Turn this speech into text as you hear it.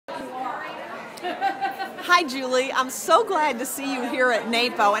Hi, Julie. I'm so glad to see you here at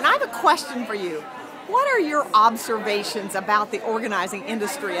NAPO, and I have a question for you. What are your observations about the organizing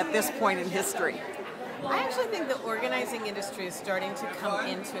industry at this point in history? I actually think the organizing industry is starting to come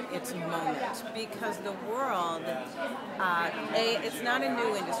into its moment because the world, it's not a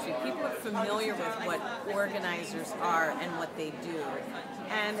new industry. People are familiar with what organizers are and what they do.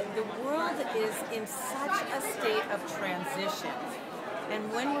 And the world is in such a state of transition. And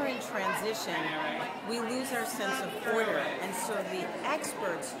when we're in transition, we lose our sense of order. And so the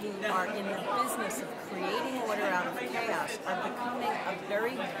experts who are in the business of creating order out of chaos are becoming a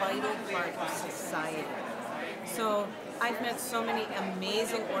very vital part of society. So I've met so many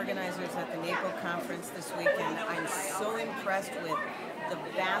amazing organizers at the NAPO conference this weekend. I'm so impressed with the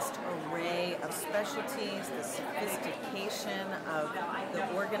vast array of specialties, the sophistication of the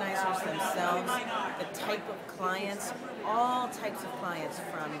organizers themselves, the type of clients, all types of clients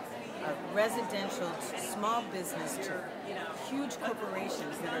from residential to small business to huge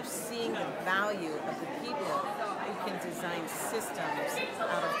corporations that are seeing the value of the people who can design systems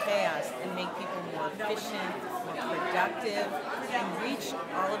out of chaos and make people more efficient, more productive, and reach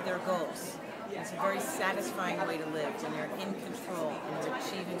all of their goals. It's a very satisfying way to live when you're in control and you're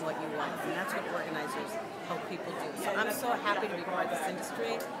achieving what you want. And that's what organizers help people do. So I'm so happy to be part of this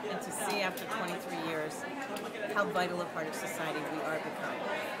industry and to see after 23 years how vital a part of society we are becoming.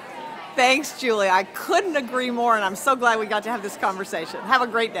 Thanks, Julie. I couldn't agree more, and I'm so glad we got to have this conversation. Have a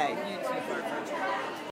great day. You too.